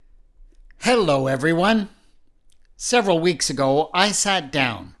Hello, everyone. Several weeks ago, I sat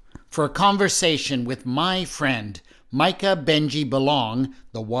down for a conversation with my friend, Micah Benji Belong,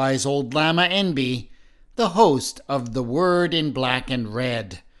 the wise old Lama Enby, the host of The Word in Black and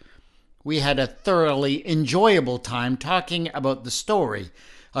Red. We had a thoroughly enjoyable time talking about the story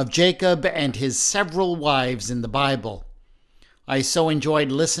of Jacob and his several wives in the Bible. I so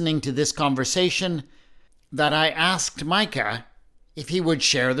enjoyed listening to this conversation that I asked Micah if he would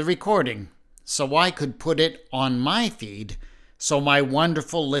share the recording so I could put it on my feed so my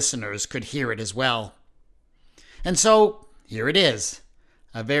wonderful listeners could hear it as well. And so here it is,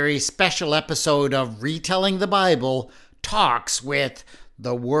 a very special episode of Retelling the Bible Talks with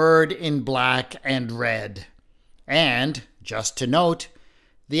The Word in Black and Red. And, just to note,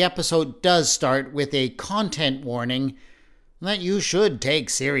 the episode does start with a content warning that you should take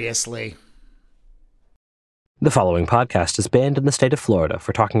seriously. The following podcast is banned in the state of Florida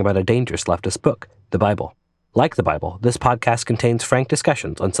for talking about a dangerous leftist book, the Bible. Like the Bible, this podcast contains frank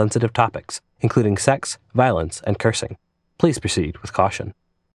discussions on sensitive topics, including sex, violence, and cursing. Please proceed with caution.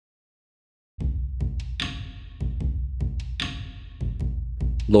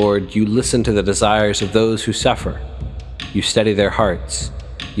 Lord, you listen to the desires of those who suffer. You steady their hearts.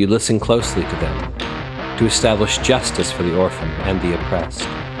 You listen closely to them, to establish justice for the orphan and the oppressed,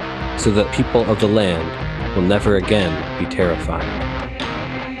 so that people of the land will never again be terrified.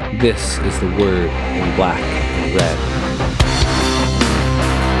 This is the Word in Black and Red.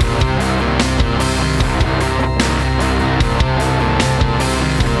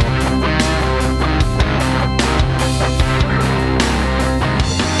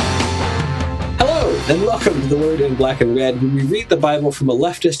 And welcome to The Word in Black and Red, where we read the Bible from a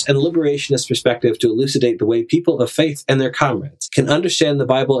leftist and liberationist perspective to elucidate the way people of faith and their comrades can understand the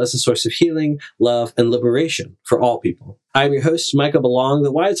Bible as a source of healing, love, and liberation for all people. I'm your host, Micah Belong,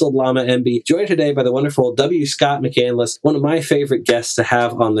 the wise old Lama Enby, joined today by the wonderful W. Scott McCandless, one of my favorite guests to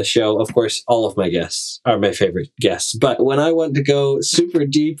have on the show. Of course, all of my guests are my favorite guests, but when I want to go super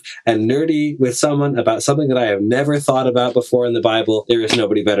deep and nerdy with someone about something that I have never thought about before in the Bible, there is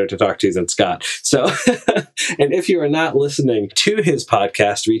nobody better to talk to than Scott. So, and if you are not listening to his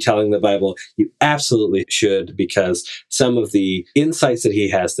podcast, Retelling the Bible, you absolutely should, because some of the insights that he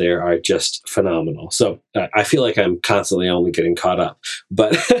has there are just phenomenal. So I feel like I'm constantly only getting caught up,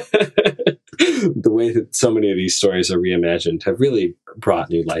 but the way that so many of these stories are reimagined have really brought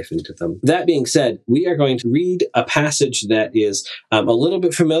new life into them. That being said, we are going to read a passage that is a little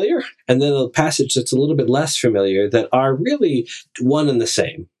bit familiar, and then a passage that's a little bit less familiar, that are really one and the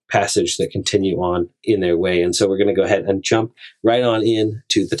same passage that continue on in their way. And so we're going to go ahead and jump right on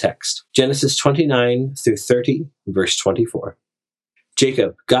into the text. Genesis 29 through 30, verse 24.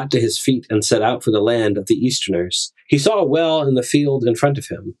 Jacob got to his feet and set out for the land of the Easterners. He saw a well in the field in front of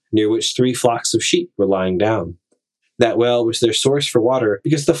him, near which 3 flocks of sheep were lying down. That well was their source for water,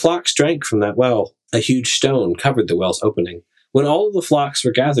 because the flocks drank from that well. A huge stone covered the well's opening. When all of the flocks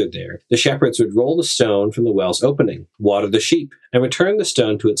were gathered there, the shepherds would roll the stone from the well's opening, water the sheep, and return the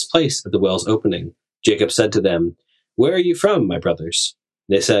stone to its place at the well's opening. Jacob said to them, "Where are you from, my brothers?"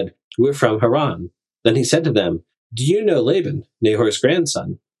 They said, "We're from Haran." Then he said to them, "Do you know Laban, Nahor's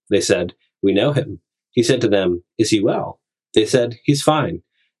grandson?" They said, "We know him." He said to them, "Is he well?" They said, "He's fine.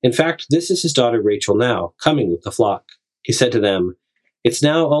 In fact, this is his daughter Rachel now, coming with the flock." He said to them, "It's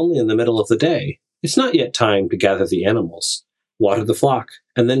now only in the middle of the day. It's not yet time to gather the animals. Water the flock,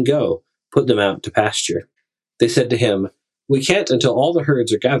 and then go, put them out to pasture." They said to him, "We can't until all the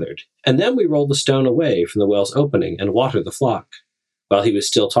herds are gathered, and then we roll the stone away from the well's opening and water the flock." While he was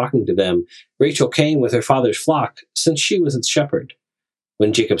still talking to them, Rachel came with her father's flock, since she was its shepherd.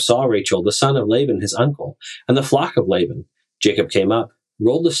 When Jacob saw Rachel, the son of Laban his uncle, and the flock of Laban, Jacob came up,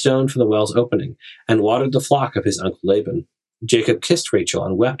 rolled the stone from the well's opening, and watered the flock of his uncle Laban. Jacob kissed Rachel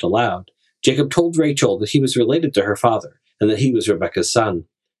and wept aloud. Jacob told Rachel that he was related to her father, and that he was Rebekah's son.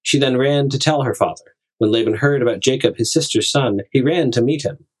 She then ran to tell her father. When Laban heard about Jacob, his sister's son, he ran to meet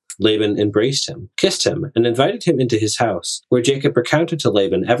him. Laban embraced him, kissed him, and invited him into his house, where Jacob recounted to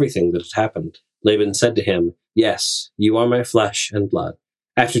Laban everything that had happened. Laban said to him, "Yes, you are my flesh and blood."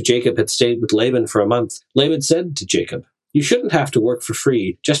 After Jacob had stayed with Laban for a month, Laban said to Jacob, "You shouldn't have to work for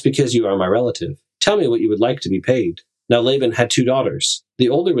free just because you are my relative. Tell me what you would like to be paid." Now Laban had 2 daughters. The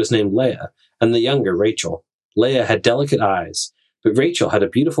older was named Leah, and the younger Rachel. Leah had delicate eyes, but Rachel had a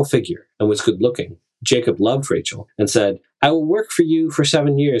beautiful figure and was good-looking. Jacob loved Rachel and said, "I will work for you for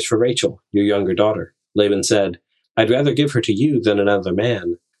 7 years for Rachel, your younger daughter." Laban said, "I'd rather give her to you than another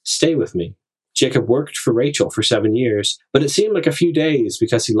man. Stay with me." Jacob worked for Rachel for 7 years, but it seemed like a few days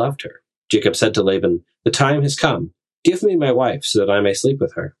because he loved her. Jacob said to Laban, "The time has come. Give me my wife so that I may sleep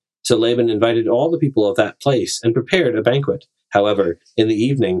with her." So Laban invited all the people of that place and prepared a banquet. However, in the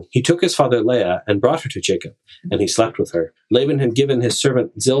evening, he took his father Leah and brought her to Jacob, and he slept with her. Laban had given his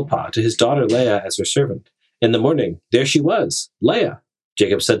servant Zilpah to his daughter Leah as her servant. In the morning, there she was, Leah.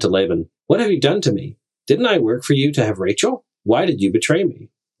 Jacob said to Laban, "What have you done to me? Didn't I work for you to have Rachel? Why did you betray me?"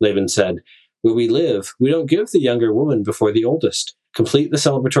 Laban said, "Where we live, we don't give the younger woman before the oldest. Complete the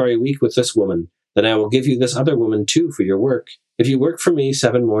celebratory week with this woman. Then I will give you this other woman too for your work, if you work for me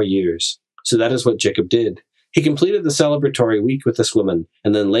 7 more years." So that is what Jacob did. He completed the celebratory week with this woman,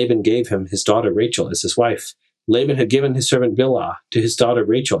 and then Laban gave him his daughter Rachel as his wife. Laban had given his servant Bilhah to his daughter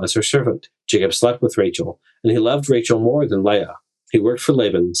Rachel as her servant. Jacob slept with Rachel, and he loved Rachel more than Leah. He worked for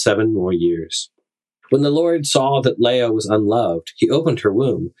Laban 7 more years. When the Lord saw that Leah was unloved, he opened her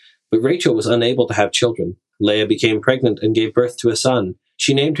womb, but Rachel was unable to have children. Leah became pregnant and gave birth to a son.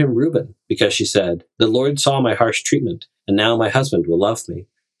 She named him Reuben, because she said, "The Lord saw my harsh treatment, and now my husband will love me."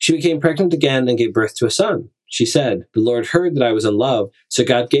 She became pregnant again and gave birth to a son. She said, "The Lord heard that I was in love, so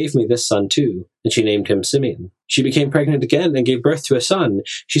God gave me this son too," and she named him Simeon. She became pregnant again and gave birth to a son.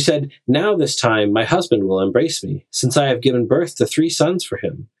 She said, "Now this time my husband will embrace me, since I have given birth to 3 sons for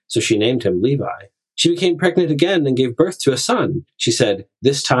him," so she named him Levi. She became pregnant again and gave birth to a son. She said,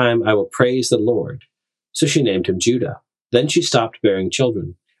 "This time I will praise the Lord," so she named him Judah. Then she stopped bearing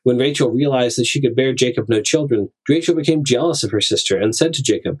children. When Rachel realized that she could bear Jacob no children, Rachel became jealous of her sister and said to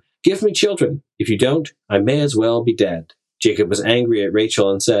Jacob, "Give me children. If you don't, I may as well be dead." Jacob was angry at Rachel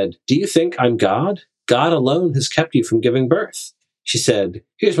and said, "Do you think I'm God? God alone has kept you from giving birth." She said,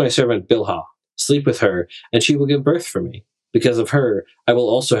 "Here's my servant Bilhah. Sleep with her, and she will give birth for me. Because of her, I will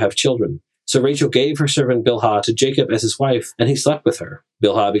also have children." So Rachel gave her servant Bilhah to Jacob as his wife, and he slept with her.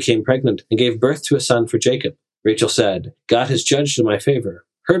 Bilhah became pregnant and gave birth to a son for Jacob. Rachel said, "God has judged in my favor,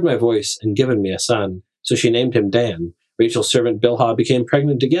 heard my voice, and given me a son." So she named him Dan. Rachel's servant Bilhah became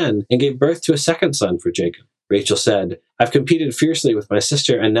pregnant again and gave birth to a second son for Jacob. Rachel said, "I've competed fiercely with my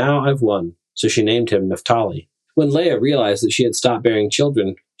sister, and now I've won." So she named him Naphtali. When Leah realized that she had stopped bearing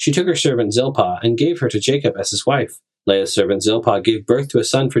children, she took her servant Zilpah and gave her to Jacob as his wife. Leah's servant Zilpah gave birth to a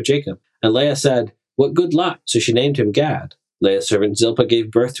son for Jacob, and Leah said, "What good luck!" So she named him Gad. Leah's servant Zilpah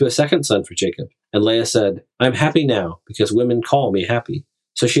gave birth to a second son for Jacob, and Leah said, "I'm happy now, because women call me happy."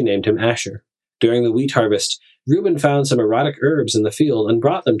 So she named him Asher. During the wheat harvest, Reuben found some erotic herbs in the field and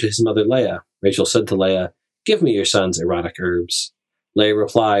brought them to his mother Leah. Rachel said to Leah, "Give me your son's erotic herbs." Leah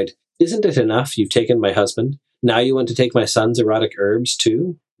replied, "Isn't it enough you've taken my husband? Now you want to take my son's erotic herbs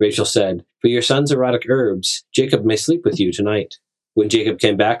too?" Rachel said, "For your son's erotic herbs, Jacob may sleep with you tonight." When Jacob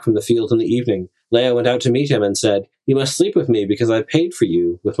came back from the field in the evening, Leah went out to meet him and said, "You must sleep with me because I paid for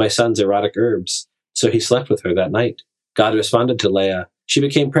you with my son's erotic herbs." So he slept with her that night. God responded to Leah. She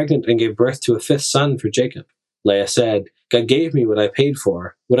became pregnant and gave birth to a 5th son for Jacob. Leah said, "God gave me what I paid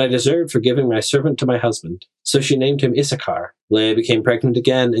for, what I deserved for giving my servant to my husband." So she named him Issachar. Leah became pregnant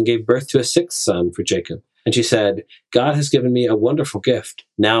again and gave birth to a 6th son for Jacob. And she said, "God has given me a wonderful gift.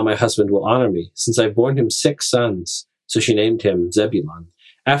 Now my husband will honor me, since I've borne him 6 sons. So she named him Zebulun.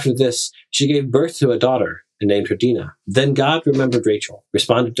 After this, she gave birth to a daughter and named her Dinah. Then God remembered Rachel,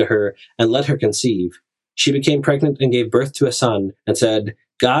 responded to her, and let her conceive. She became pregnant and gave birth to a son, and said,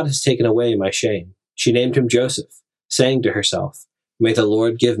 "God has taken away my shame." She named him Joseph, saying to herself, "May the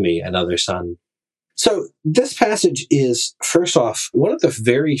Lord give me another son." So this passage is, first off, one of the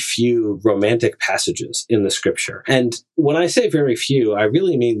very few romantic passages in the scripture. And when I say very few, I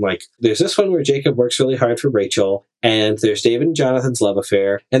really mean like there's this one where Jacob works really hard for Rachel, and there's David and Jonathan's love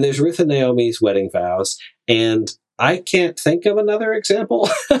affair, and there's Ruth and Naomi's wedding vows, and I can't think of another example.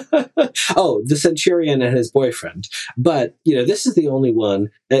 Oh, the centurion and his boyfriend. But, this is the only one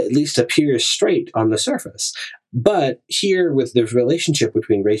that at least appears straight on the surface. But here, with the relationship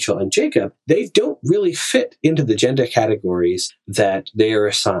between Rachel and Jacob, they don't really fit into the gender categories that they are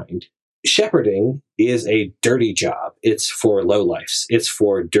assigned. Shepherding is a dirty job. It's for lowlifes. It's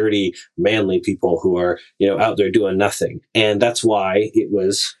for dirty, manly people who are, out there doing nothing. And that's why it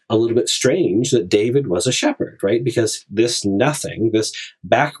was a little bit strange that David was a shepherd, right? Because this nothing, this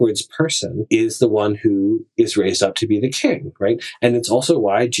backwards person is the one who is raised up to be the king, right? And it's also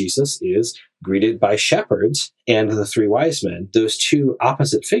why Jesus is greeted by shepherds and the 3 wise men, those 2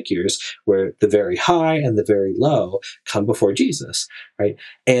 opposite figures where the very high and the very low come before Jesus, right?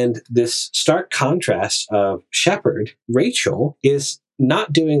 And this stark contrast of shepherd, Rachel, is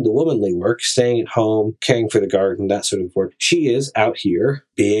not doing the womanly work, staying at home, caring for the garden, that sort of work. She is out here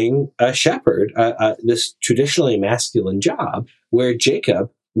being a shepherd, this traditionally masculine job, where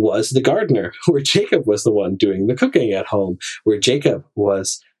Jacob was the gardener, where Jacob was the one doing the cooking at home, where Jacob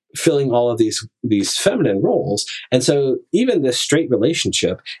was filling all of these feminine roles. And so even this straight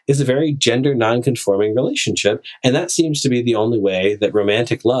relationship is a very gender non-conforming relationship, and that seems to be the only way that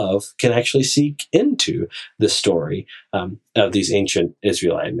romantic love can actually seek into the story of these ancient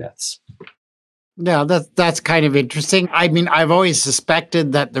Israelite myths. Yeah, that's kind of interesting. I mean, I've always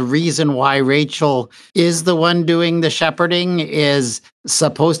suspected that the reason why Rachel is the one doing the shepherding is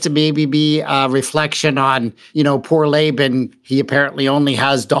supposed to maybe be a reflection on, poor Laban. He apparently only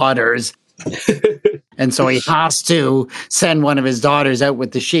has daughters. And so he has to send one of his daughters out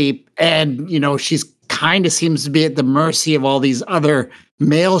with the sheep. And, she's kind of seems to be at the mercy of all these other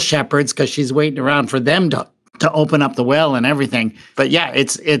male shepherds because she's waiting around for them to open up the well and everything. But yeah,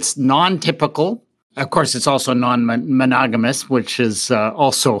 it's non-typical. Of course, it's also non-monogamous, which is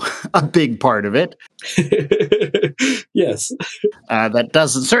also a big part of it. Yes. That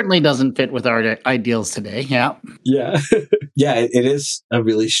certainly doesn't fit with our ideals today. Yeah. Yeah. Yeah, it is a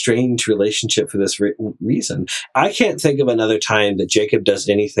really strange relationship for this reason. I can't think of another time that Jacob does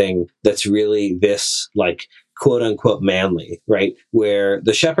anything that's really this, like, quote unquote manly, right? Where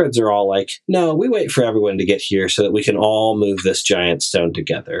the shepherds are all like, no, we wait for everyone to get here so that we can all move this giant stone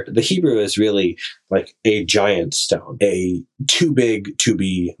together. The Hebrew is really like a giant stone, a too big to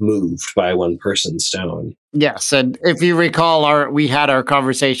be moved by one person stone. Yes, and if you recall, we had our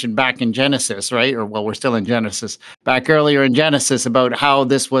conversation back in Genesis, right? We're still in Genesis. Back earlier in Genesis about how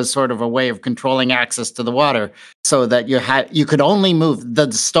this was sort of a way of controlling access to the water, so that you could only move.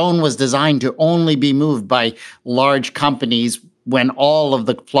 The stone was designed to only be moved by large companies when all of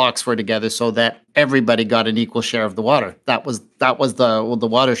the flocks were together, so that everybody got an equal share of the water. That was the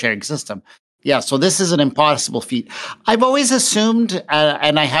water sharing system. Yeah, so this is an impossible feat. I've always assumed,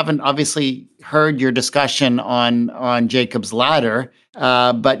 and I haven't obviously heard your discussion on Jacob's ladder,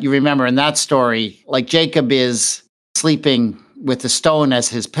 but you remember in that story, like Jacob is sleeping with the stone as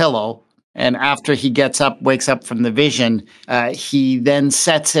his pillow, and after he wakes up from the vision, he then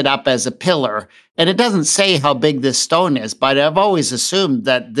sets it up as a pillar. And it doesn't say how big this stone is, but I've always assumed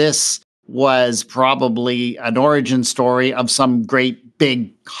that this was probably an origin story of some great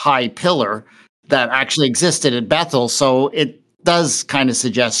big high pillar that actually existed at Bethel. So it does kind of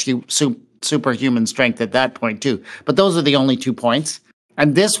suggest superhuman strength at that point too. But those are the only 2 points.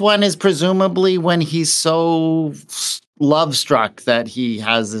 And this one is presumably when he's so love struck that he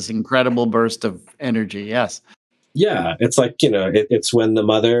has this incredible burst of energy. Yes. Yeah, it's like, it's when the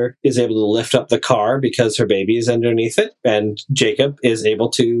mother is able to lift up the car because her baby is underneath it, and Jacob is able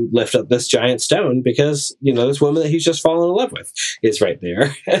to lift up this giant stone because, this woman that he's just fallen in love with is right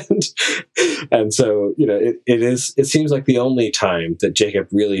there. And so, it seems like the only time that Jacob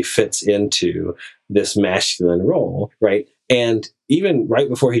really fits into this masculine role, right? And even right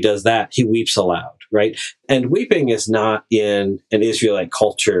before he does that, he weeps aloud, right? And weeping is not in an Israelite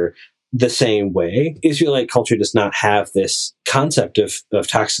culture the same way. Israelite culture does not have this concept of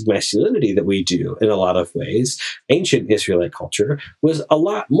toxic masculinity that we do in a lot of ways. Ancient Israelite culture was a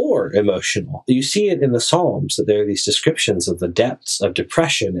lot more emotional. You see it in the Psalms, that there are these descriptions of the depths of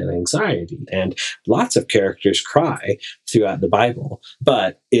depression and anxiety, and lots of characters cry throughout the Bible.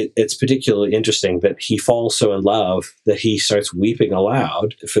 But it's particularly interesting that he falls so in love that he starts weeping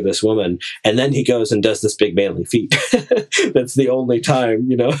aloud for this woman, and then he goes and does this big manly feat. That's the only time,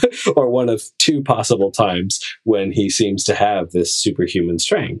 or one of 2 possible times when he seems to have this superhuman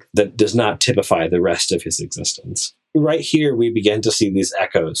strength that does not typify the rest of his existence. Right here, we begin to see these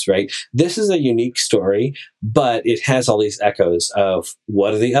echoes, right? This is a unique story, but it has all these echoes of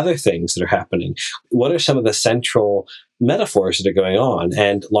what are the other things that are happening? What are some of the central metaphors that are going on?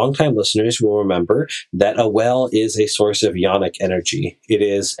 And longtime listeners will remember that a well is a source of yonic energy. It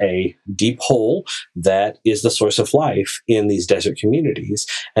is a deep hole that is the source of life in these desert communities.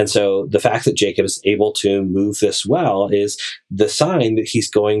 And so the fact that Jacob is able to move this well is the sign that he's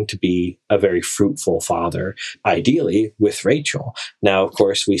going to be a very fruitful father, ideally with Rachel. Now, of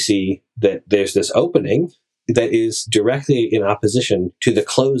course, we see that there's this opening that is directly in opposition to the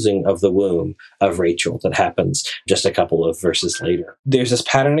closing of the womb of Rachel that happens just a couple of verses later. There's this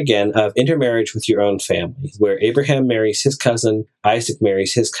pattern again of intermarriage with your own family, where Abraham marries his cousin, Isaac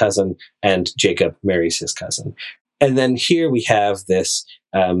marries his cousin, and Jacob marries his cousin. And then here we have this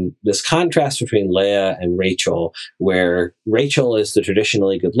contrast between Leah and Rachel, where Rachel is the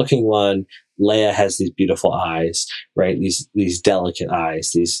traditionally good-looking one. Leah has these beautiful eyes, right? These delicate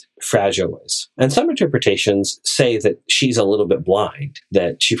eyes, these fragile eyes. And some interpretations say that she's a little bit blind,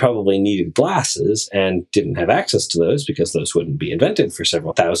 that she probably needed glasses and didn't have access to those because those wouldn't be invented for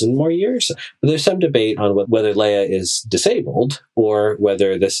several thousand more years. But there's some debate on whether Leah is disabled or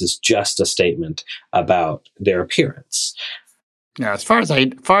whether this is just a statement about their appearance. Yeah,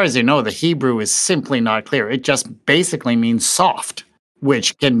 as I know, the Hebrew is simply not clear. It just basically means soft,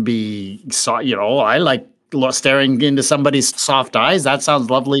 which can be I like staring into somebody's soft eyes. That sounds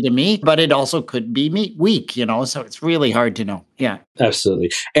lovely to me, but it also could be weak, so it's really hard to know. Yeah.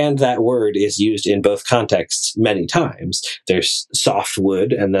 Absolutely. And that word is used in both contexts many times. There's soft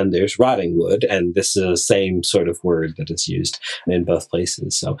wood and then there's rotting wood. And this is the same sort of word that is used in both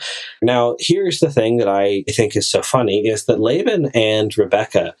places. So now here's the thing that I think is so funny is that Laban and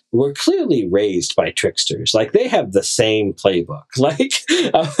Rebekah were clearly raised by tricksters. Like they have the same playbook. Like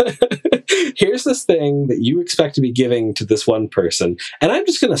here's this thing that you expect to be giving to this one person, and I'm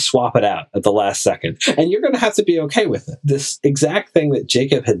just going to swap it out at the last second. And you're going to have to be okay with it. This exact thing that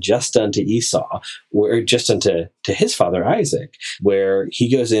Jacob had just done to Esau, or just done to his father Isaac, where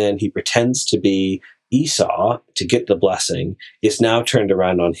he goes in, he pretends to be Esau to get the blessing, is now turned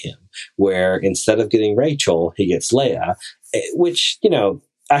around on him, where instead of getting Rachel, he gets Leah, which,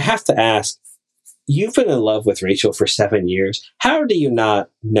 I have to ask, you've been in love with Rachel for 7 years. How do you not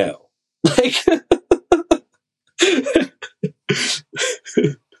know? Like,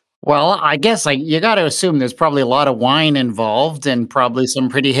 well, I guess you got to assume there's probably a lot of wine involved and probably some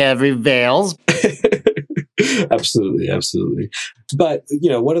pretty heavy veils. Absolutely, absolutely. But,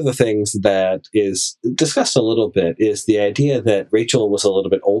 one of the things that is discussed a little bit is the idea that Rachel was a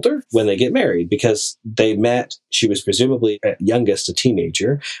little bit older when they get married, because they met, she was presumably at youngest a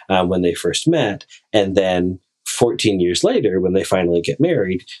teenager when they first met, and then 14 years later, when they finally get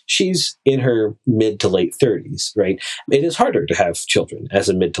married, she's in her mid to late 30s, right? It is harder to have children as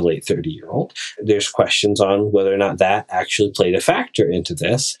a mid to late 30-year-old. There's questions on whether or not that actually played a factor into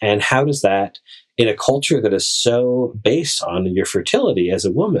this, and how does that, in a culture that is so based on your fertility as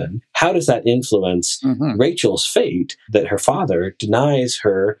a woman, how does that influence Rachel's fate that her father denies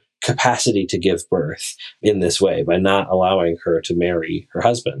her capacity to give birth in this way by not allowing her to marry her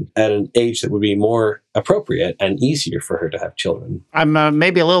husband at an age that would be more appropriate and easier for her to have children? I'm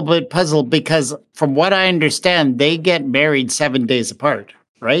maybe a little bit puzzled because from what I understand, they get married 7 days apart,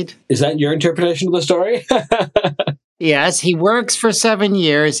 right? Is that your interpretation of the story? Yes, he works for 7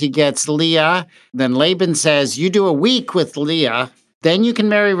 years. He gets Leah. Then Laban says, you do a week with Leah, then you can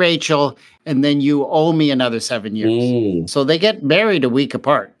marry Rachel, and then you owe me another 7 years. So they get married a week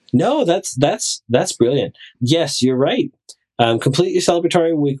apart. No, that's brilliant. Yes, you're right. Complete your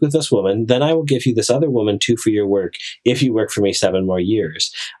celebratory week with this woman, then I will give you this other woman too for your work if you work for me 7 more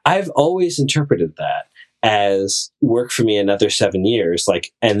years. I've always interpreted that as work for me another 7 years,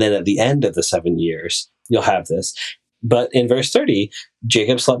 and then at the end of the 7 years, you'll have this. But in verse 30,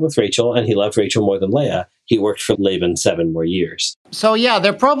 Jacob slept with Rachel, and he loved Rachel more than Leah. He worked for Laban 7 more years. So yeah,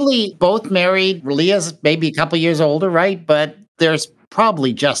 they're probably both married. Leah's maybe a couple years older, right? But there's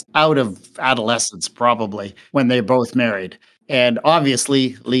probably just out of adolescence, probably, when they're both married. And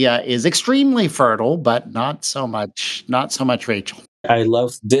obviously, Leah is extremely fertile, but not so much Rachel. I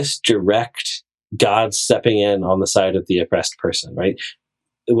love this direct God stepping in on the side of the oppressed person, right?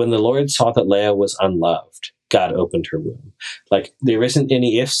 When the Lord saw that Leah was unloved, God opened her womb. There isn't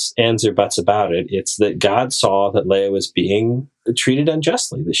any ifs, ands, or buts about it. It's that God saw that Leah was being treated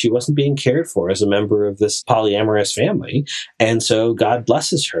unjustly, that she wasn't being cared for as a member of this polyamorous family. And so God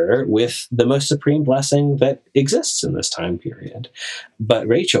blesses her with the most supreme blessing that exists in this time period. But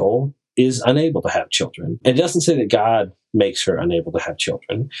Rachel is unable to have children. It doesn't say that God makes her unable to have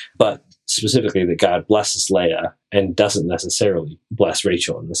children, but specifically that God blesses Leah and doesn't necessarily bless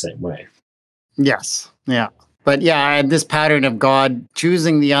Rachel in the same way. Yes. Yeah. But yeah, this pattern of God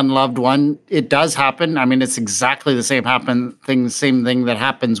choosing the unloved one, it does happen. I mean, it's exactly the same thing that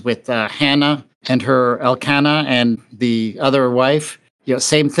happens with Hannah and her Elkanah and the other wife.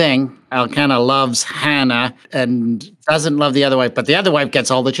 Same thing. Elkanah loves Hannah and doesn't love the other wife, but the other wife gets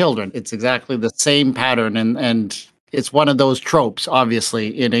all the children. It's exactly the same pattern. And it's one of those tropes, obviously,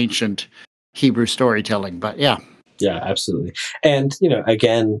 in ancient Hebrew storytelling. But yeah. Yeah, absolutely. And,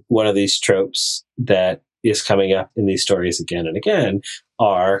 again, one of these tropes that is coming up in these stories again and again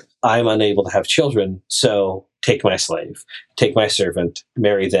are, I'm unable to have children, so take my slave, take my servant,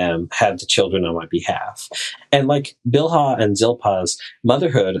 marry them, have the children on my behalf. And Bilhah and Zilpah's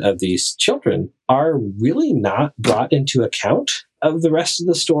motherhood of these children are really not brought into account of the rest of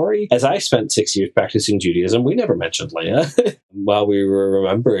the story. As I spent 6 years practicing Judaism, we never mentioned Leah while we were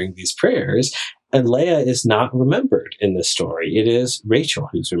remembering these prayers. And Leah is not remembered in this story. It is Rachel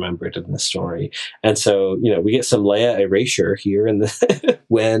who's remembered in this story. And so, we get some Leah erasure here in the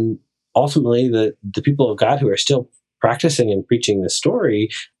when ultimately the people of God who are still practicing and preaching this story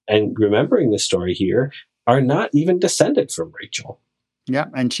and remembering this story here are not even descended from Rachel. Yeah,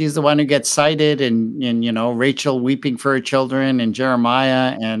 and she's the one who gets cited, and Rachel weeping for her children, and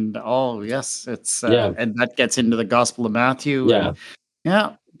Jeremiah, and oh yes, it's Yeah, and that gets into the Gospel of Matthew, and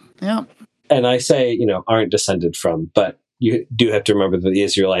yeah. yeah, yeah. And I say, aren't descended from, but you do have to remember that the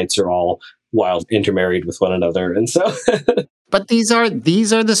Israelites are all wild intermarried with one another. And so But these are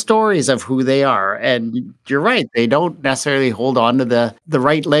the stories of who they are, and you're right; they don't necessarily hold on to the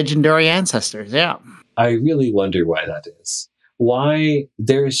right legendary ancestors. Yeah. I really wonder why that is. Why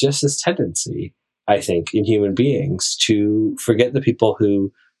there is just this tendency, I think, in human beings to forget the people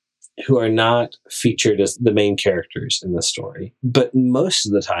who are not featured as the main characters in the story. But most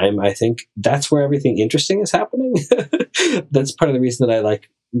of the time, I think that's where everything interesting is happening. That's part of the reason that I like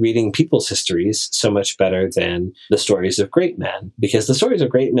reading people's histories so much better than the stories of great men. Because the stories of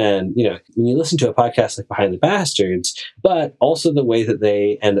great men, when you listen to a podcast like Behind the Bastards, but also the way that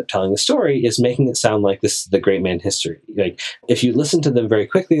they end up telling the story is making it sound like this is the great man history. Like, if you listen to them very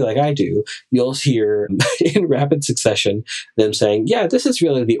quickly, like I do, you'll hear in rapid succession them saying, yeah, this is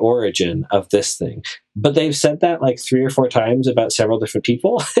really the origin of this thing. But they've said that like 3 or 4 times about several different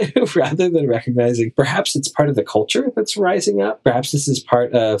people rather than recognizing perhaps it's part of the culture that's rising up. Perhaps this is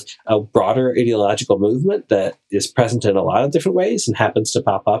part of a broader ideological movement that is present in a lot of different ways and happens to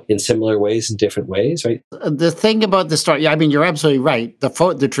pop up in similar ways in different ways, right? The thing about the story, I mean, you're absolutely right.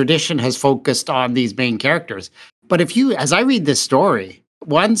 The tradition has focused on these main characters. But as I read this story,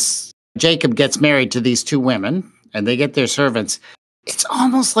 once Jacob gets married to these 2 women and they get their servants, it's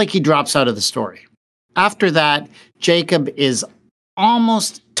almost like he drops out of the story. After that, Jacob is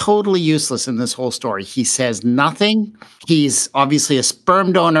almost totally useless in this whole story. He says nothing. He's obviously a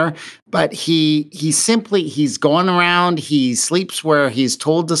sperm donor, but he's going around. He sleeps where he's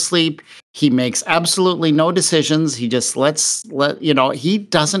told to sleep. He makes absolutely no decisions. He just he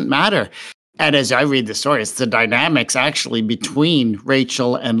doesn't matter. And as I read the story, it's the dynamics actually between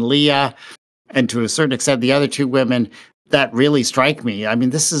Rachel and Leah, and to a certain extent the other 2 women, that really strike me. I mean,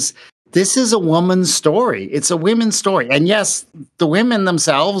 this is a woman's story. It's a women's story. And yes, the women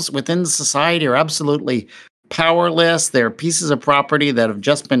themselves within society are absolutely powerless. They're pieces of property that have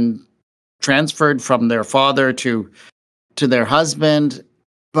just been transferred from their father to their husband.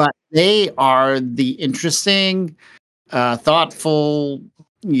 But they are the interesting, thoughtful.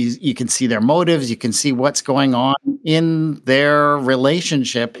 You can see their motives. You can see what's going on in their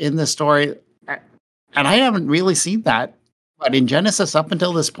relationship in the story. And I haven't really seen that. But in Genesis, up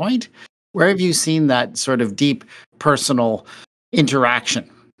until this point, where have you seen that sort of deep personal interaction?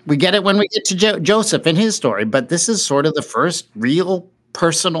 We get it when we get to Joseph in his story, but this is sort of the first real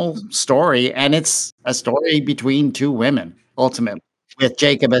personal story, and it's a story between 2 women, ultimately, with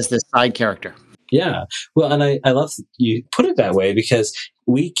Jacob as this side character. Yeah. Well, and I love that you put it that way, because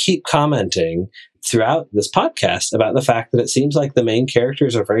we keep commenting throughout this podcast about the fact that it seems like the main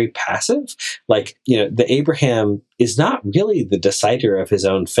characters are very passive. Like, the Abraham is not really the decider of his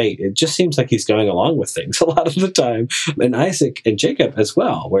own fate. It just seems like he's going along with things a lot of the time. And Isaac and Jacob as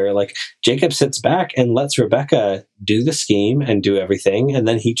well, where like Jacob sits back and lets Rebecca do the scheme and do everything. And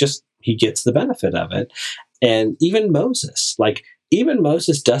then he gets the benefit of it. And even Moses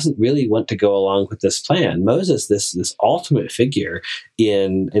doesn't really want to go along with this plan. Moses, this ultimate figure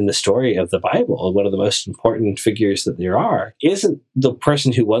in the story of the Bible, one of the most important figures that there are, isn't the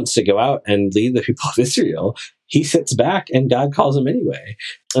person who wants to go out and lead the people of Israel. He sits back and God calls him anyway.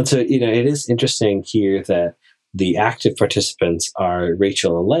 And so, it is interesting here that the active participants are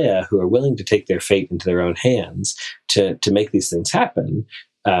Rachel and Leah, who are willing to take their fate into their own hands to make these things happen,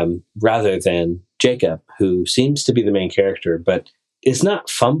 rather than Jacob, who seems to be the main character, but is not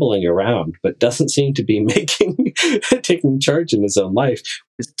fumbling around, but doesn't seem to be taking charge in his own life.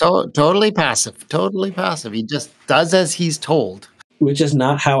 He's totally passive, totally passive. He just does as he's told. Which is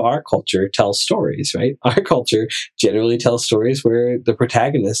not how our culture tells stories, right? Our culture generally tells stories where the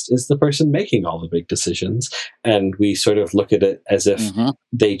protagonist is the person making all the big decisions. And we sort of look at it as if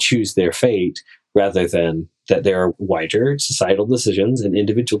they choose their fate, rather than that there are wider societal decisions and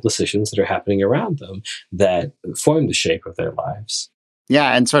individual decisions that are happening around them that form the shape of their lives.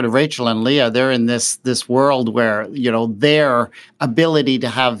 Yeah, and sort of Rachel and Leah, they're in this world where, their ability to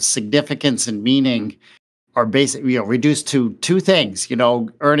have significance and meaning are basically, reduced to 2 things,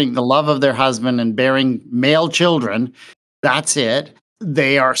 earning the love of their husband and bearing male children. That's it.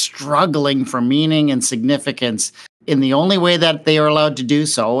 They are struggling for meaning and significance in the only way that they are allowed to do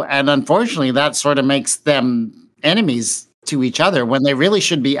so. And unfortunately, that sort of makes them enemies to each other when they really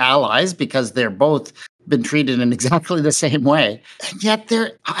should be allies, because they're both been treated in exactly the same way. And yet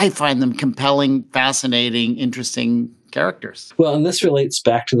I find them compelling, fascinating, interesting characters. Well, and this relates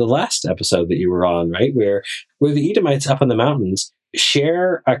back to the last episode that you were on, right? Where the Edomites up in the mountains,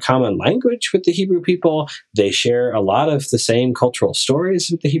 share a common language with the Hebrew people. They share a lot of the same cultural stories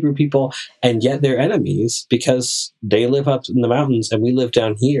with the Hebrew people, and yet they're enemies because they live up in the mountains and we live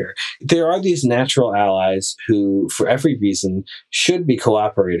down here. There are these natural allies who, for every reason, should be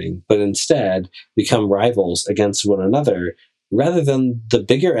cooperating, but instead become rivals against one another rather than the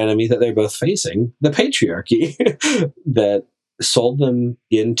bigger enemy that they're both facing, the patriarchy that sold them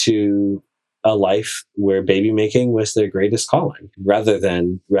into a life where baby making was their greatest calling, rather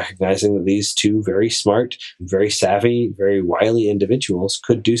than recognizing that these two very smart, very savvy, very wily individuals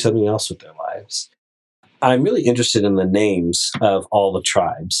could do something else with their lives. I'm really interested in the names of all the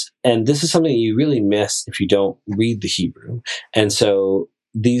tribes. And this is something you really miss if you don't read the Hebrew. And so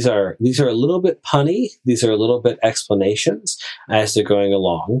these are a little bit punny. These are a little bit explanations as they're going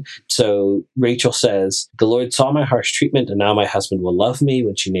along. So Rachel says, "The Lord saw my harsh treatment, and now my husband will love me,"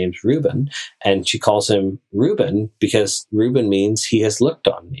 when she names Reuben. And she calls him Reuben because Reuben means he has looked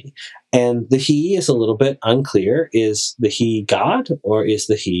on me. And the he is a little bit unclear. Is the he God, or is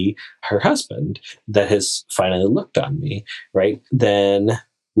the he her husband that has finally looked on me, right? Then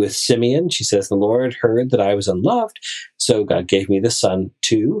with Simeon, she says, "The Lord heard that I was unloved, so God gave me this son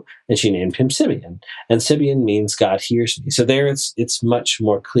too," and she named him Simeon. And Simeon means God hears me. So there it's much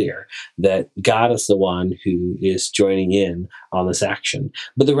more clear that God is the one who is joining in on this action.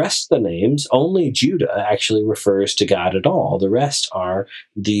 But the rest of the names, only Judah actually refers to God at all. The rest are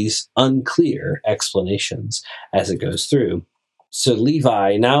these unclear explanations as it goes through. So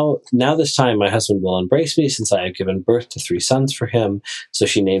Levi, now this time my husband will embrace me, since I have given birth to 3 sons for him. So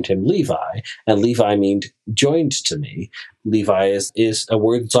she named him Levi, and Levi means joined to me. Levi is a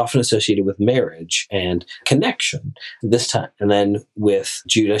word that's often associated with marriage and connection this time. And then with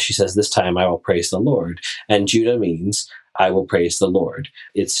Judah, she says, "This time I will praise the Lord." And Judah means I will praise the Lord.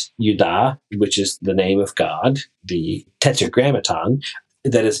 It's Yudah, which is the name of God, the tetragrammaton,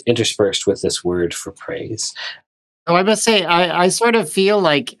 that is interspersed with this word for praise. Oh, I must say, I sort of feel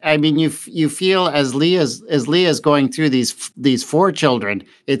like, I mean, you feel as Leah's going through these 4 children,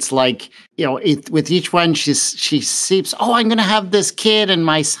 it's like, with each one she seeps, "Oh, I'm going to have this kid, and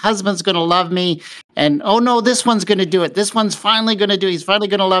my husband's going to love me," and "Oh no, this one's going to do it. This one's finally going to do it. He's finally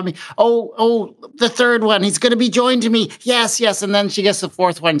going to love me. Oh, the third one, he's going to be joined to me. Yes, yes." And then she gets the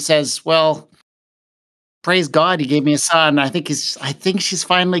 4th one, says, "Well, praise God, he gave me a son." I think she's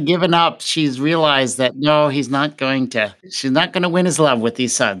finally given up. She's realized that no, she's not going to win his love with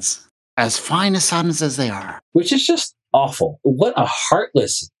these sons, as fine as sons as they are. Which is just awful. What a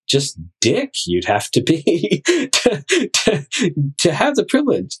heartless, just dick you'd have to be to have the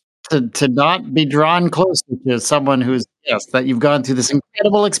privilege. To not be drawn closer to someone who's, yes, that you've gone through this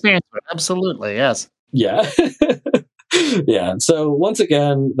incredible experience with. Absolutely, yes. Yeah. Yeah. So once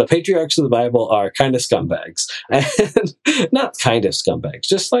again, the patriarchs of the Bible are kind of scumbags. And not kind of scumbags,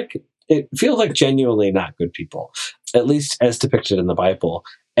 just like it feels like genuinely not good people, at least as depicted in the Bible.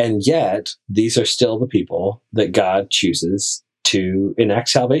 And yet, these are still the people that God chooses to enact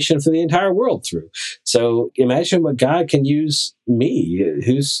salvation for the entire world through. So imagine what God can use me,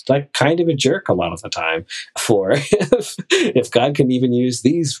 who's like kind of a jerk a lot of the time, for if God can even use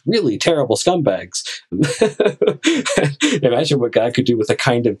these really terrible scumbags. Imagine what God could do with a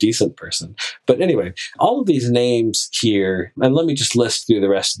kind of decent person. But anyway, all of these names here, and let me just list through the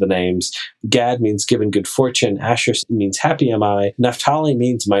rest of the names. Gad means given good fortune. Asher means happy am I. Naphtali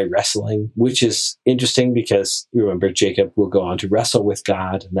means my wrestling, which is interesting because you remember Jacob will go on to wrestle with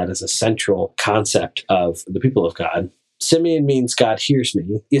God, and that is a central concept of the people of God. Simeon means God hears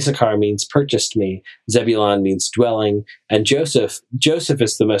me. Issachar means purchased me. Zebulon means dwelling. And Joseph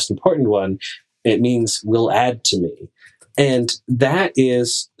is the most important one. It means will add to me. And that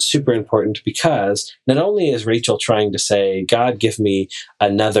is super important because not only is Rachel trying to say, God, give me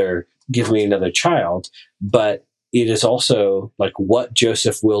another child, but it is also like what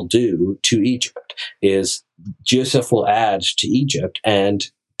Joseph will do to Egypt is Joseph will add to Egypt and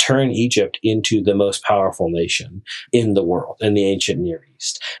turn Egypt into the most powerful nation in the world, in the ancient Near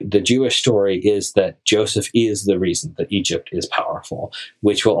East. The Jewish story is that Joseph is the reason that Egypt is powerful,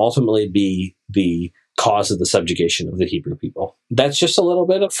 which will ultimately be the cause of the subjugation of the Hebrew people. That's just a little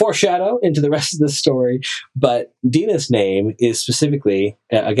bit of foreshadow into the rest of the story. But Dinah's name is specifically,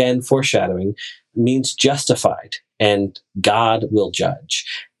 again, foreshadowing, means justified, and God will judge.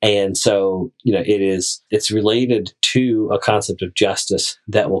 And so, it's related to a concept of justice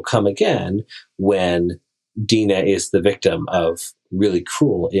that will come again when Dinah is the victim of really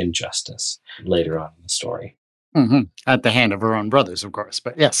cruel injustice later on in the story. Mm-hmm. At the hand of her own brothers, of course.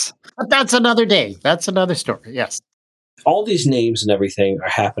 But yes, but that's another day. That's another story. Yes. all these names and everything are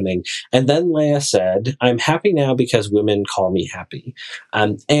happening. And then Leah said, I'm happy now because women call me happy.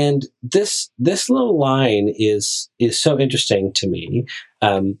 And this little line is so interesting to me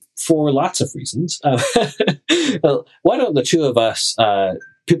for lots of reasons. Well, why don't the two of us,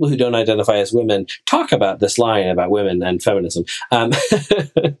 people who don't identify as women, talk about this line about women and feminism?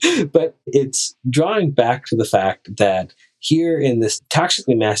 But it's drawing back to the fact that here in this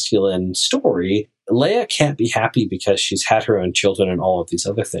toxically masculine story, Leah can't be happy because she's had her own children and all of these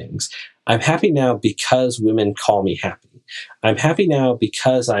other things. I'm happy now because women call me happy. I'm happy now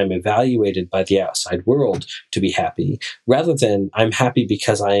because I'm evaluated by the outside world to be happy, rather than I'm happy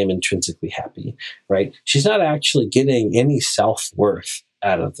because I am intrinsically happy, right? She's not actually getting any self-worth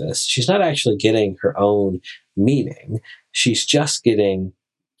out of this. She's not actually getting her own meaning. She's just getting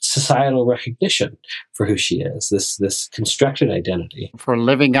societal recognition for who she is, this constructed identity. For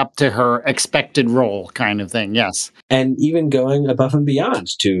living up to her expected role kind of thing, yes. And even going above and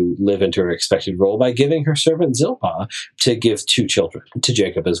beyond to live into her expected role by giving her servant Zilpah to give 2 children to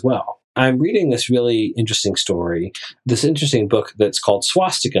Jacob as well. I'm reading this really interesting story, this interesting book that's called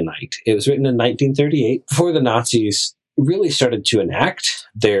Swastika Night. It was written in 1938 before the Nazis really started to enact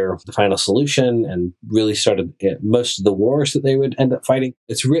the final solution and really started most of the wars that they would end up fighting.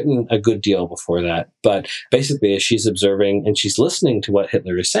 It's written a good deal before that. But basically, as she's observing and she's listening to what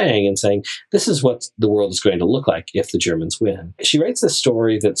Hitler is saying and saying, this is what the world is going to look like if the Germans win. She writes this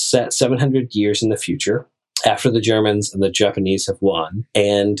story that's set 700 years in the future, after the Germans and the Japanese have won,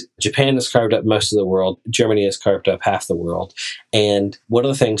 and Japan has carved up most of the world, Germany has carved up half the world. And one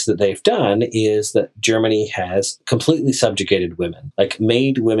of the things that they've done is that Germany has completely subjugated women, like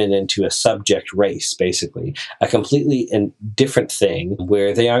made women into a subject race, basically, a completely different thing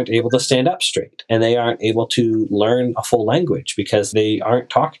where they aren't able to stand up straight and they aren't able to learn a full language because they aren't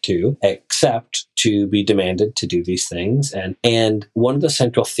talked to except to be demanded to do these things. And one of the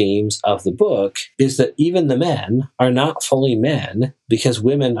central themes of the book is that even the men are not fully men because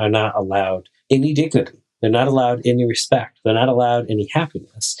women are not allowed any dignity. They're not allowed any respect. They're not allowed any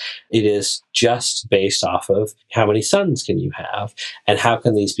happiness. It is just based off of how many sons can you have and how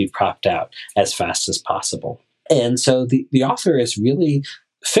can these be propped out as fast as possible. And so the author is really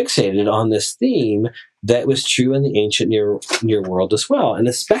fixated on this theme that was true in the ancient Near world as well. And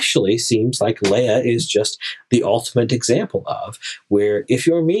especially seems like Leah is just the ultimate example of where if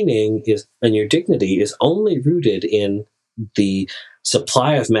your meaning is and your dignity is only rooted in the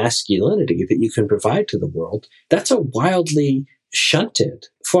supply of masculinity that you can provide to the world, that's a wildly shunted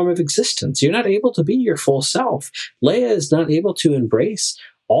form of existence. You're not able to be your full self. Leah is not able to embrace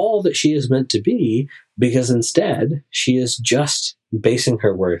all that she is meant to be because instead she is just basing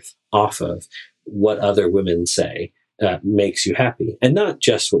her worth off of what other women say makes you happy. And not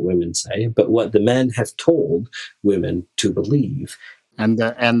just what women say, but what the men have told women to believe. And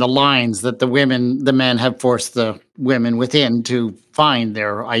the lines that the men have forced the women within to find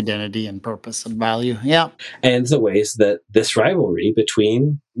their identity and purpose and value. Yeah. And the ways that this rivalry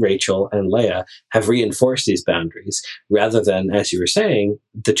between Rachel and Leah have reinforced these boundaries rather than, as you were saying,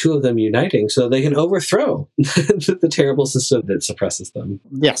 the two of them uniting so they can overthrow the terrible system that suppresses them.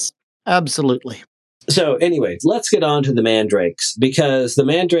 Yes, absolutely. So anyway, let's get on to the mandrakes, because the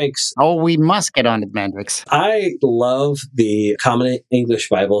mandrakes... Oh, we must get on to the mandrakes. I love the Common English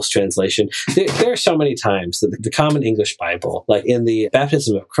Bible's translation. There are so many times that the Common English Bible, like in the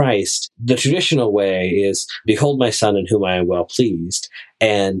baptism of Christ, the traditional way is, behold my son in whom I am well pleased.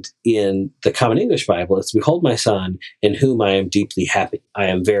 And in the Common English Bible, it's behold my son in whom I am deeply happy. I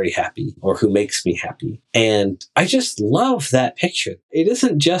am very happy, or who makes me happy. And I just love that picture. It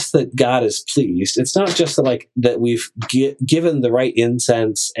isn't just that God is pleased. It's not just that we've given the right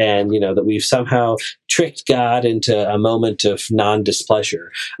incense and, that we've somehow tricked God into a moment of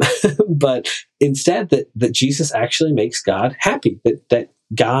non-displeasure, but instead that Jesus actually makes God happy, that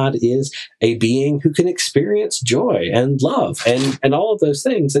God is a being who can experience joy and love and all of those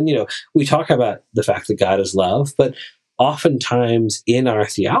things. And, we talk about the fact that God is love, but oftentimes in our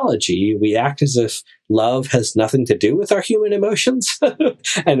theology, we act as if love has nothing to do with our human emotions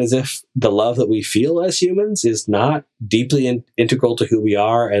and as if the love that we feel as humans is not deeply integral to who we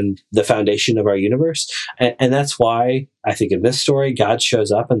are and the foundation of our universe. And that's why I think in this story, God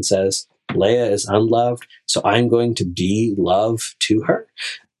shows up and says, Leah is unloved, so I'm going to be love to her.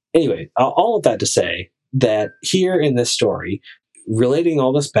 Anyway, all of that to say that here in this story, relating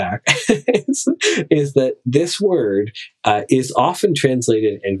all this back is that this word is often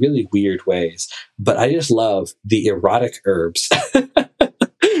translated in really weird ways, but I just love the erotic herbs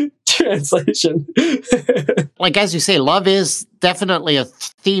translation. Like, as you say, love is definitely a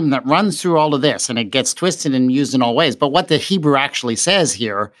theme that runs through all of this, and it gets twisted and used in all ways. But what the Hebrew actually says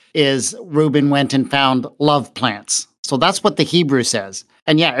here is Reuben went and found love plants. So that's what the Hebrew says.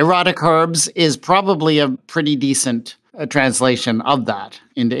 And yeah, erotic herbs is probably a pretty decent translation of that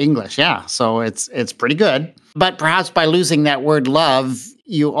into English. Yeah, so it's pretty good. But perhaps by losing that word love,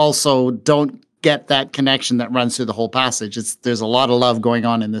 you also don't get that connection that runs through the whole passage. There's a lot of love going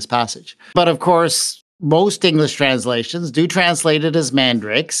on in this passage. But of course, most English translations do translate it as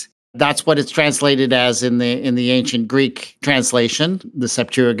mandrakes. That's what it's translated as in the ancient Greek translation, the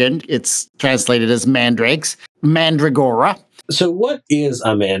Septuagint. It's translated as mandrakes, mandragora. So what is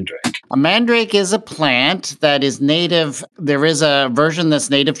a mandrake? A mandrake is a plant that is native. There is a version that's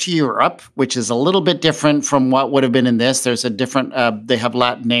native to Europe, which is a little bit different from what would have been in this. There's a different, they have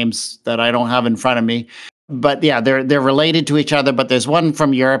Latin names that I don't have in front of me. But yeah, they're related to each other, but there's one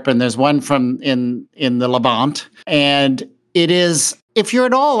from Europe and there's one from in the Levant. And it is, if you're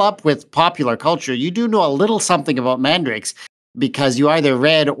at all up with popular culture, you do know a little something about mandrakes, because you either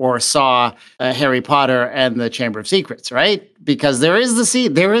read or saw Harry Potter and the Chamber of Secrets, right? Because there is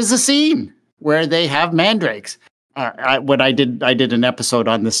a scene where they have mandrakes. I did an episode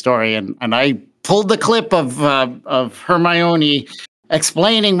on this story, and I pulled the clip of Hermione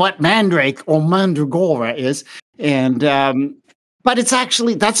explaining what mandrake or mandragora is, and but it's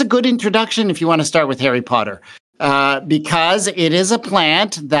actually, that's a good introduction if you want to start with Harry Potter. Because it is a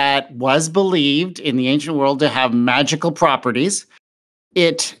plant that was believed in the ancient world to have magical properties.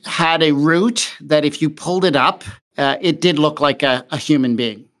 It had a root that if you pulled it up, it did look like a human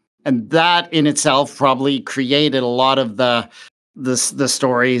being. And that in itself probably created a lot of the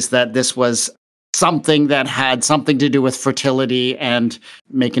stories that this was something that had something to do with fertility and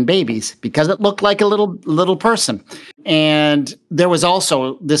making babies, because it looked like a little person. And there was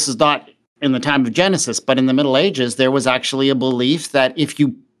also, this is not in the time of Genesis, but in the Middle Ages, there was actually a belief that if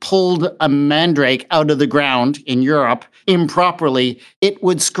you pulled a mandrake out of the ground in Europe improperly, it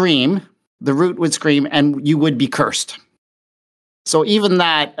would scream, the root would scream, and you would be cursed. So even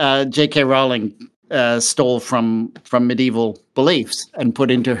that, J.K. Rowling stole from medieval beliefs and put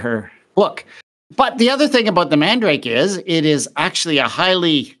into her book. But the other thing about the mandrake is it is actually a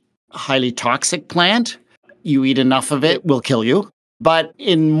highly, highly toxic plant. You eat enough of it, will kill you. But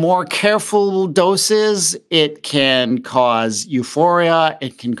in more careful doses, it can cause euphoria,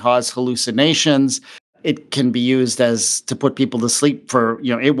 it can cause hallucinations, it can be used to put people to sleep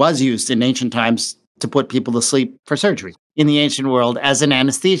it was used in ancient times to put people to sleep for surgery in the ancient world as an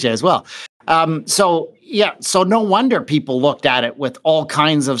anesthesia as well. So no wonder people looked at it with all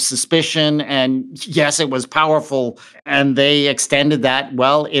kinds of suspicion, and yes, it was powerful, and they extended that.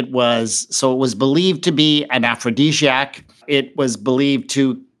 Well, it was believed to be an aphrodisiac. It was believed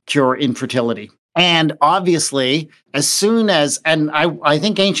to cure infertility. And obviously, as soon as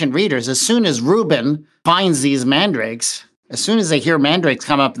ancient readers, as soon as Reuben finds these mandrakes, as soon as they hear mandrakes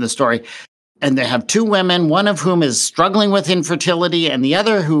come up in the story, and they have two women, one of whom is struggling with infertility, and the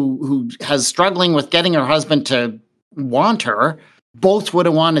other who has struggling with getting her husband to want her, both would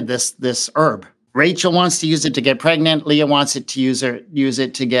have wanted this herb. Rachel wants to use it to get pregnant. Leah wants it to use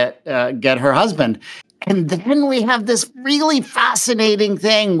it to get her husband. And then we have this really fascinating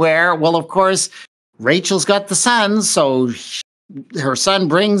thing where, well, of course, Rachel's got the son, so her son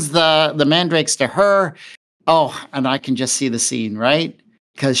brings the mandrakes to her. Oh, and I can just see the scene, right?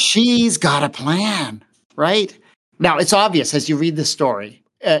 Because she's got a plan, right? Now, it's obvious as you read the story.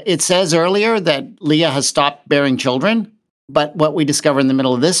 It says earlier that Leah has stopped bearing children, but what we discover in the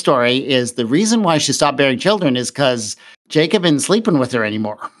middle of this story is the reason why she stopped bearing children is because Jacob isn't sleeping with her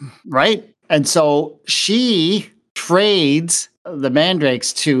anymore, right? And so she trades the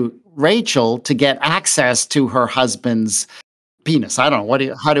mandrakes to Rachel to get access to her husband's penis. I don't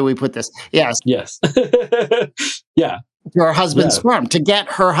know. How do we put this? Yes. Yeah. To her husband's sperm, to get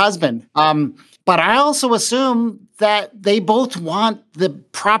her husband. But I also assume that they both want the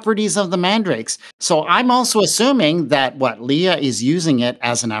properties of the mandrakes. So I'm also assuming that Leah is using it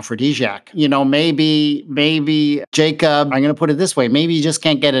as an aphrodisiac. Maybe Jacob, I'm going to put it this way, maybe you just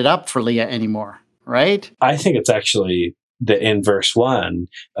can't get it up for Leah anymore, right? I think it's actually in verse 1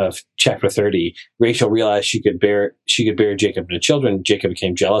 of chapter 30, Rachel realized she could bear Jacob no children. Jacob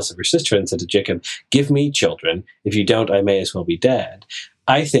became jealous of her sister and said to Jacob, "Give me children. If you don't, I may as well be dead."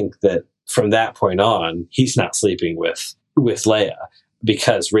 I think that from that point on, he's not sleeping with Leah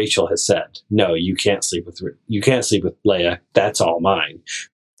because Rachel has said, "No, you can't sleep with Leah. That's all mine."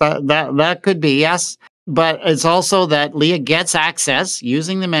 That could be, yes. but it's also that Leah gets access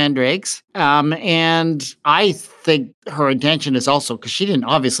using the mandrakes. And I think her intention is also because she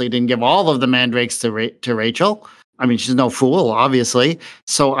obviously didn't give all of the mandrakes to Rachel. I mean, she's no fool, obviously.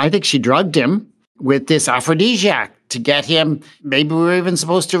 So I think she drugged him with this aphrodisiac to get him. Maybe we were even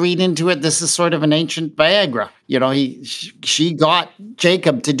supposed to read into it. This is sort of an ancient Viagra. She got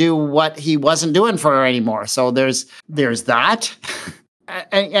Jacob to do what he wasn't doing for her anymore. So there's that.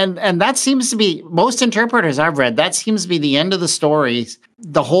 And that seems to be, most interpreters I've read, that seems to be the end of the story.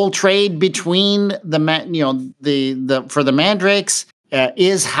 The whole trade between for the mandrakes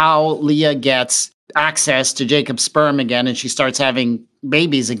is how Leah gets access to Jacob's sperm again, and she starts having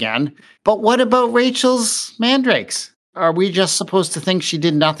babies again. But what about Rachel's mandrakes? Are we just supposed to think she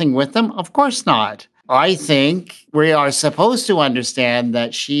did nothing with them? Of course not. I think we are supposed to understand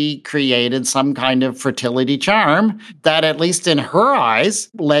that she created some kind of fertility charm that, at least in her eyes,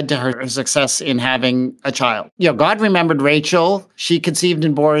 led to her success in having a child. God remembered Rachel. She conceived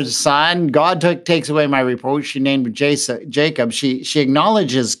and bore a son. God takes away my reproach. She named him Jacob. She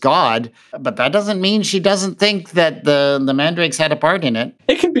acknowledges God, but that doesn't mean she doesn't think that the mandrakes had a part in it.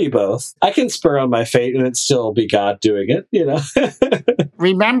 It can be both. I can spur on my fate and it still be God doing it,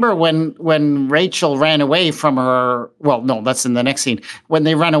 Remember when Rachel ran away from her, well, no, that's in the next scene. When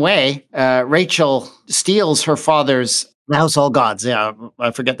they run away, Rachel steals her father's household gods. Yeah, I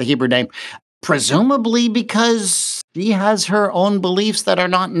forget the Hebrew name. Presumably because she has her own beliefs that are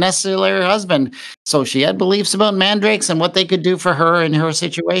not necessarily her husband. So she had beliefs about mandrakes and what they could do for her in her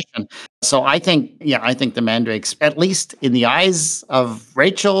situation. So I think the mandrakes, at least in the eyes of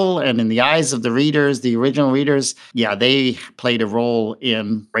Rachel and in the eyes of the readers, the original readers, they played a role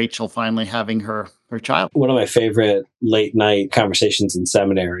in Rachel finally having her child. One of my favorite late night conversations in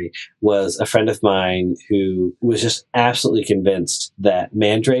seminary was a friend of mine who was just absolutely convinced that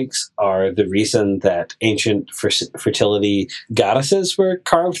mandrakes are the reason that ancient fertility goddesses were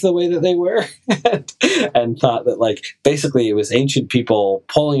carved the way that they were and thought that basically it was ancient people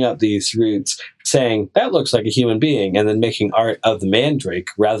pulling up these roots saying that looks like a human being and then making art of the mandrake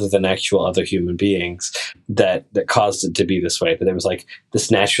rather than actual other human beings that caused it to be this way, that it was this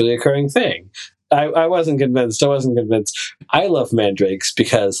naturally occurring thing. I wasn't convinced. I love mandrakes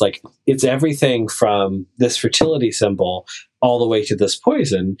because it's everything from this fertility symbol all the way to this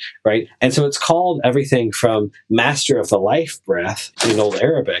poison, right? And so it's called everything from master of the life breath in Old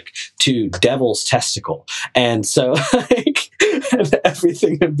Arabic to devil's testicle. And so and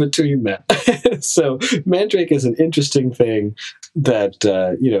everything in between that. So mandrake is an interesting thing that,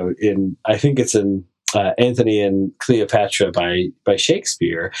 I think it's in Antony and Cleopatra by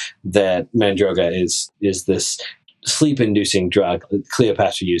Shakespeare, that mandroga is this sleep-inducing drug that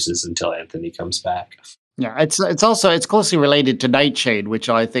Cleopatra uses until Antony comes back. Yeah, it's closely related to nightshade, which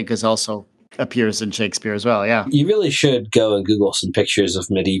I think is also appears in Shakespeare as well. Yeah, you really should go and Google some pictures of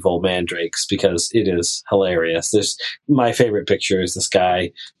medieval mandrakes because it is hilarious. My favorite picture is this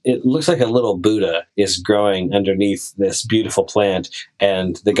guy. It looks like a little Buddha is growing underneath this beautiful plant,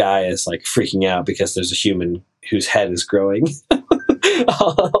 and the guy is freaking out because there's a human whose head is growing.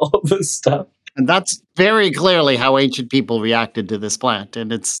 All this stuff. And that's very clearly how ancient people reacted to this plant,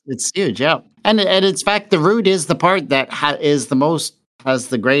 and it's huge, yeah. And in fact, the root is the part that has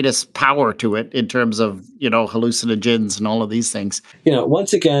the greatest power to it in terms of, hallucinogens and all of these things.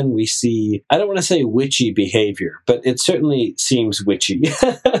 Once again, we see, I don't want to say witchy behavior, but it certainly seems witchy.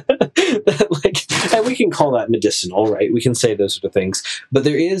 And we can call that medicinal, right? We can say those sort of things. But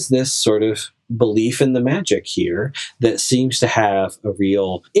there is this sort of belief in the magic here that seems to have a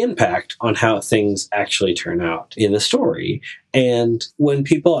real impact on how things actually turn out in the story. And when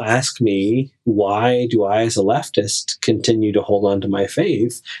people ask me, why do I as a leftist continue to hold on to my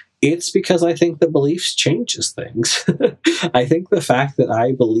faith? It's because I think the beliefs changes things. I think the fact that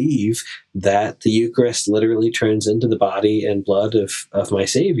I believe that the Eucharist literally turns into the body and blood of my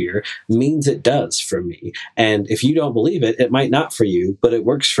Savior means it does for me. And if you don't believe it, it might not for you, but it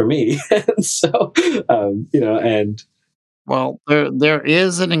works for me. And so, Well, there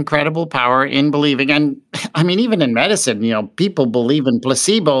is an incredible power in believing. And I mean, even in medicine, people believe in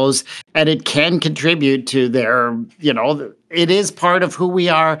placebos and it can contribute to their, it is part of who we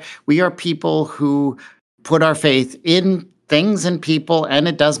are. We are people who put our faith in things and people, and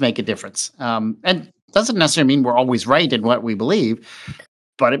it does make a difference. And doesn't necessarily mean we're always right in what we believe,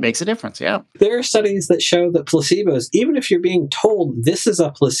 but it makes a difference, yeah. There are studies that show that placebos, even if you're being told this is a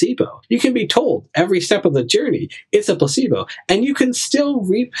placebo, you can be told every step of the journey it's a placebo, and you can still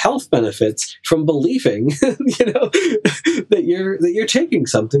reap health benefits from believing, that you're taking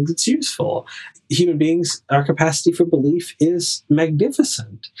something that's useful. Human beings, our capacity for belief is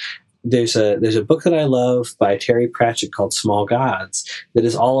magnificent. there's a book that I love by Terry Pratchett called Small Gods that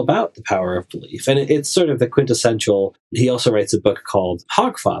is all about the power of belief. And it's sort of the quintessential. He also writes a book called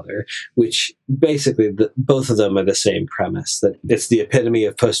Hogfather, which basically both of them are the same premise, that it's the epitome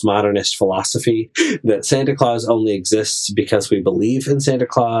of postmodernist philosophy, that Santa Claus only exists because we believe in Santa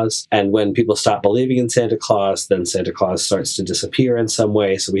Claus. And when people stop believing in Santa Claus, then Santa Claus starts to disappear in some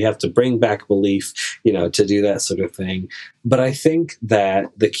way. So we have to bring back belief, to do that sort of thing. But I think that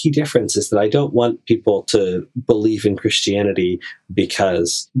the key difference is that I don't want people to believe in Christianity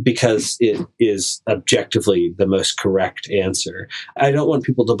because it is objectively the most correct answer. I don't want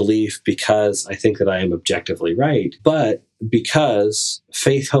people to believe because I think that I am objectively right, but because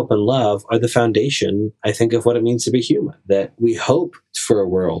faith, hope, and love are the foundation, I think, of what it means to be human. That we hope for a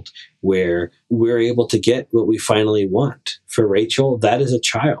world where we're able to get what we finally want. For Rachel, that is a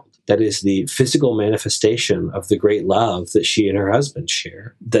child. That is the physical manifestation of the great love that she and her husband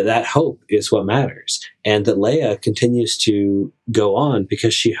share. That hope is what matters. And that Leah continues to go on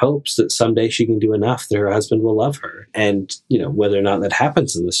because she hopes that someday she can do enough that her husband will love her. And, whether or not that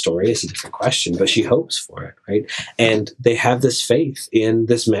happens in the story is a different question, but she hopes for it, right? And they have this faith in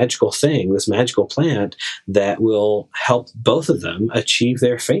this magical thing, this magical plant that will help both of them achieve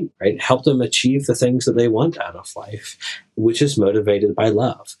their fate, right? Help them achieve the things that they want out of life, which is motivated by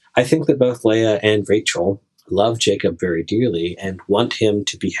love. I think that both Leah and Rachel love Jacob very dearly and want him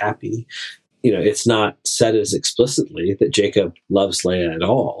to be happy. It's not said as explicitly that Jacob loves Leah at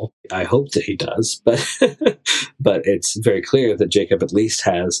all. I hope that he does, but but it's very clear that Jacob at least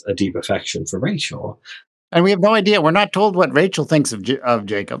has a deep affection for Rachel. And we have no idea. We're not told what Rachel thinks of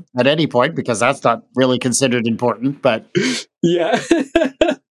Jacob at any point, because that's not really considered important. But yeah.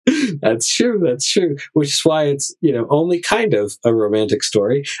 That's true. Which is why it's, only kind of a romantic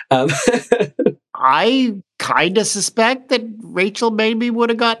story. I kind of suspect that Rachel maybe would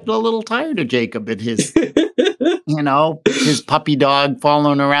have gotten a little tired of Jacob and his, his puppy dog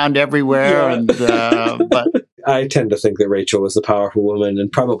following around everywhere. Yeah. And but I tend to think that Rachel was the powerful woman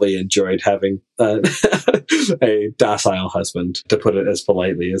and probably enjoyed having a docile husband, to put it as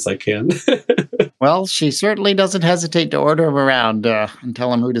politely as I can. Well, she certainly doesn't hesitate to order him around and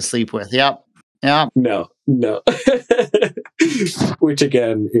tell him who to sleep with. Yep. No. Which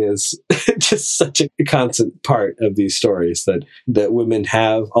again is just such a constant part of these stories, that women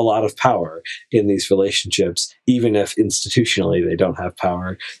have a lot of power in these relationships, even if institutionally they don't have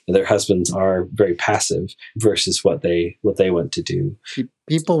power. Their husbands are very passive versus what they want to do.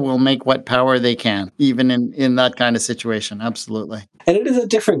 People will make what power they can, even in that kind of situation. Absolutely. And it is a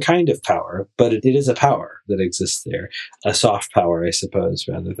different kind of power, but it is a power that exists there. A soft power, I suppose,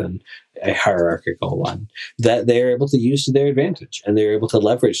 rather than a hierarchical one, that they are able to use to their advantage. And they're able to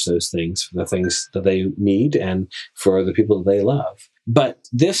leverage those things for the things that they need and for the people that they love. But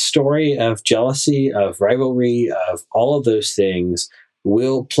this story of jealousy, of rivalry, of all of those things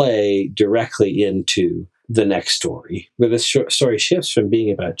will play directly into the next story, where the story shifts from being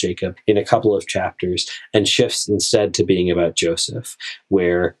about Jacob in a couple of chapters and shifts instead to being about Joseph,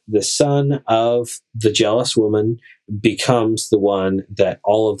 where the son of the jealous woman becomes the one that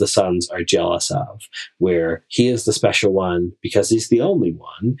all of the sons are jealous of, where he is the special one because he's the only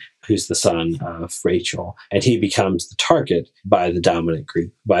one who's the son of Rachel, and he becomes the target by the dominant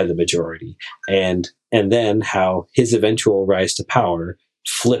group, by the majority. And then how his eventual rise to power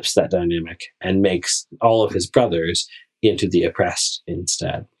flips that dynamic and makes all of his brothers into the oppressed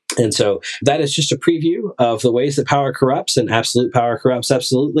instead. And so that is just a preview of the ways that power corrupts, and absolute power corrupts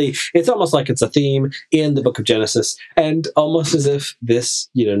absolutely. It's almost like it's a theme in the book of Genesis, and almost as if this,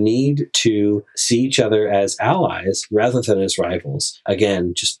 need to see each other as allies rather than as rivals,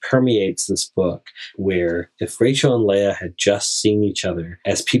 again, just permeates this book, where if Rachel and Leah had just seen each other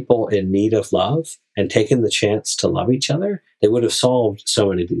as people in need of love and taken the chance to love each other, they would have solved so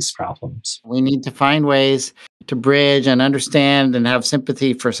many of these problems. We need to find ways to bridge and understand and have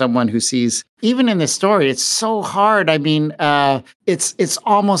sympathy for someone who sees, even in this story, it's so hard. I mean, it's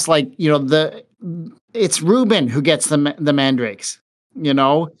almost like, it's Reuben who gets the mandrakes,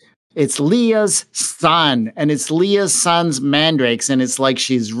 It's Leah's son, and it's Leah's son's mandrakes, and it's like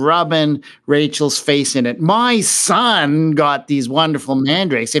she's rubbing Rachel's face in it. My son got these wonderful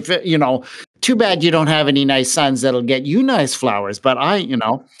mandrakes. If too bad you don't have any nice sons that'll get you nice flowers. But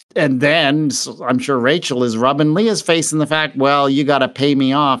and then I'm sure Rachel is rubbing Leah's face in the fact, well, you got to pay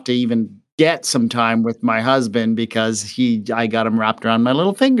me off to even get some time with my husband because I got him wrapped around my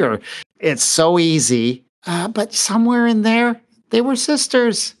little finger. It's so easy. But somewhere in there, they were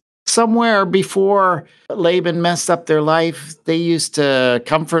sisters. somewhere before Laban messed up their life, they used to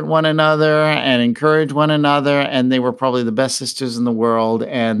comfort one another and encourage one another, and they were probably the best sisters in the world.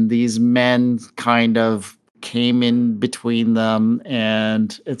 And these men kind of came in between them,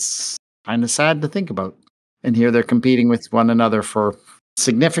 and it's kind of sad to think about. And here they're competing with one another for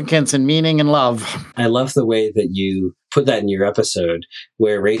significance and meaning and love. I love the way that you put that in your episode,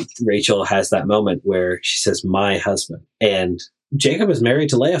 where Rachel has that moment where she says, "my husband." And Jacob is married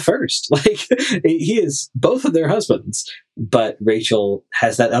to Leah first. Like, he is both of their husbands. But Rachel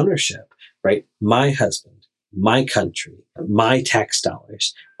has that ownership, right? My husband, my country, my tax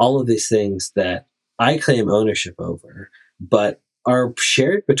dollars, all of these things that I claim ownership over, but are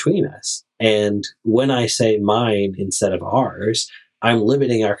shared between us. And when I say mine instead of ours, I'm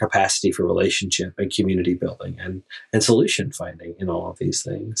limiting our capacity for relationship and community building and solution finding in all of these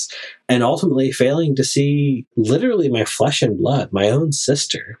things. And ultimately failing to see literally my flesh and blood, my own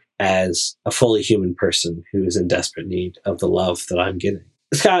sister, as a fully human person who is in desperate need of the love that I'm getting.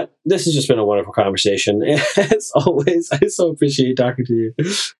 Scott, this has just been a wonderful conversation. As always, I so appreciate talking to you.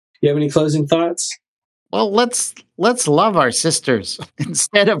 You have any closing thoughts? Well, let's love our sisters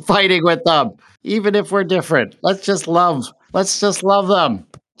instead of fighting with them, even if we're different. Let's just love them.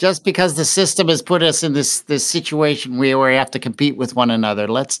 Just because the system has put us in this situation where we have to compete with one another,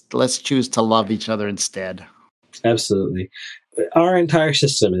 let's choose to love each other instead. Absolutely. Our entire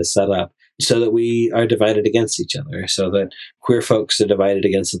system is set up so that we are divided against each other, so that queer folks are divided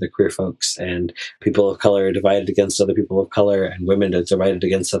against other queer folks, and people of color are divided against other people of color, and women are divided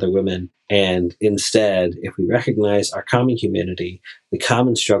against other women. And instead, if we recognize our common humanity, the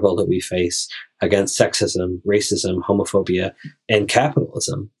common struggle that we face against sexism, racism, homophobia, and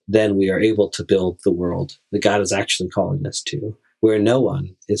capitalism, then we are able to build the world that God is actually calling us to, where no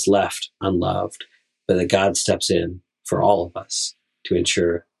one is left unloved, but that God steps in for all of us to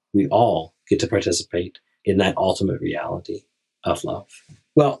ensure we all get to participate in that ultimate reality of love.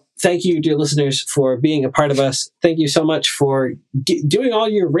 Well, thank you, dear listeners, for being a part of us. Thank you so much for doing all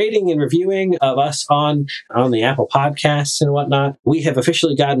your rating and reviewing of us on the Apple Podcasts and whatnot. We have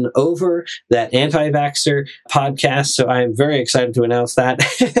officially gotten over that anti-vaxxer podcast, so I am very excited to announce that.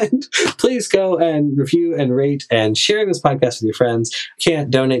 And please go and review and rate and share this podcast with your friends.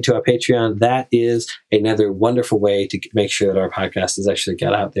 Can't donate to our Patreon. That is another wonderful way to make sure that our podcast is actually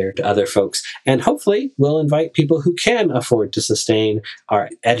got out there to other folks. And hopefully we'll invite people who can afford to sustain our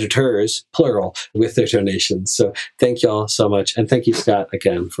editors, plural, with their donations. So thank you all so much. And thank you, Scott,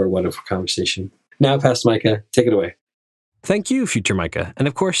 again, for a wonderful conversation. Now, Pastor Micah, take it away. Thank you, Future Micah. And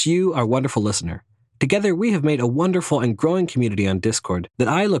of course, you, our wonderful listener. Together, we have made a wonderful and growing community on Discord that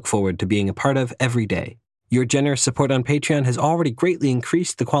I look forward to being a part of every day. Your generous support on Patreon has already greatly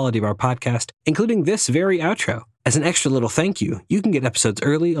increased the quality of our podcast, including this very outro. As an extra little thank you, you can get episodes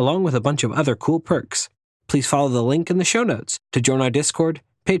early along with a bunch of other cool perks. Please follow the link in the show notes to join our Discord,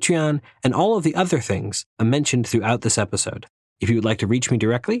 Patreon, and all of the other things I mentioned throughout this episode. If you would like to reach me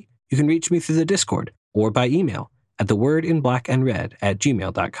directly, you can reach me through the Discord or by email at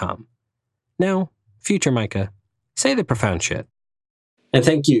thewordinblackandred@gmail.com. Now, Future Micah, say the profound shit. And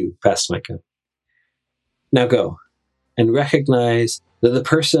thank you, Pastor Micah. Now go and recognize that the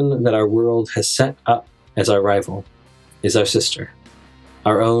person that our world has set up as our rival is our sister,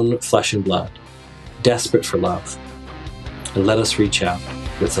 our own flesh and blood, desperate for love. And let us reach out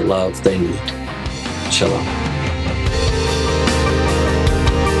with the love they need. Shalom.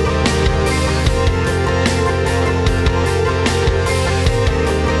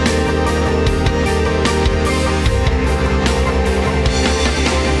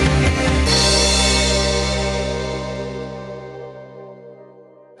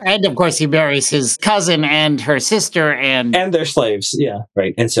 And of course, he marries his cousin and her sister and their slaves. Yeah,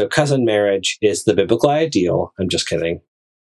 right. And so cousin marriage is the biblical ideal. I'm just kidding.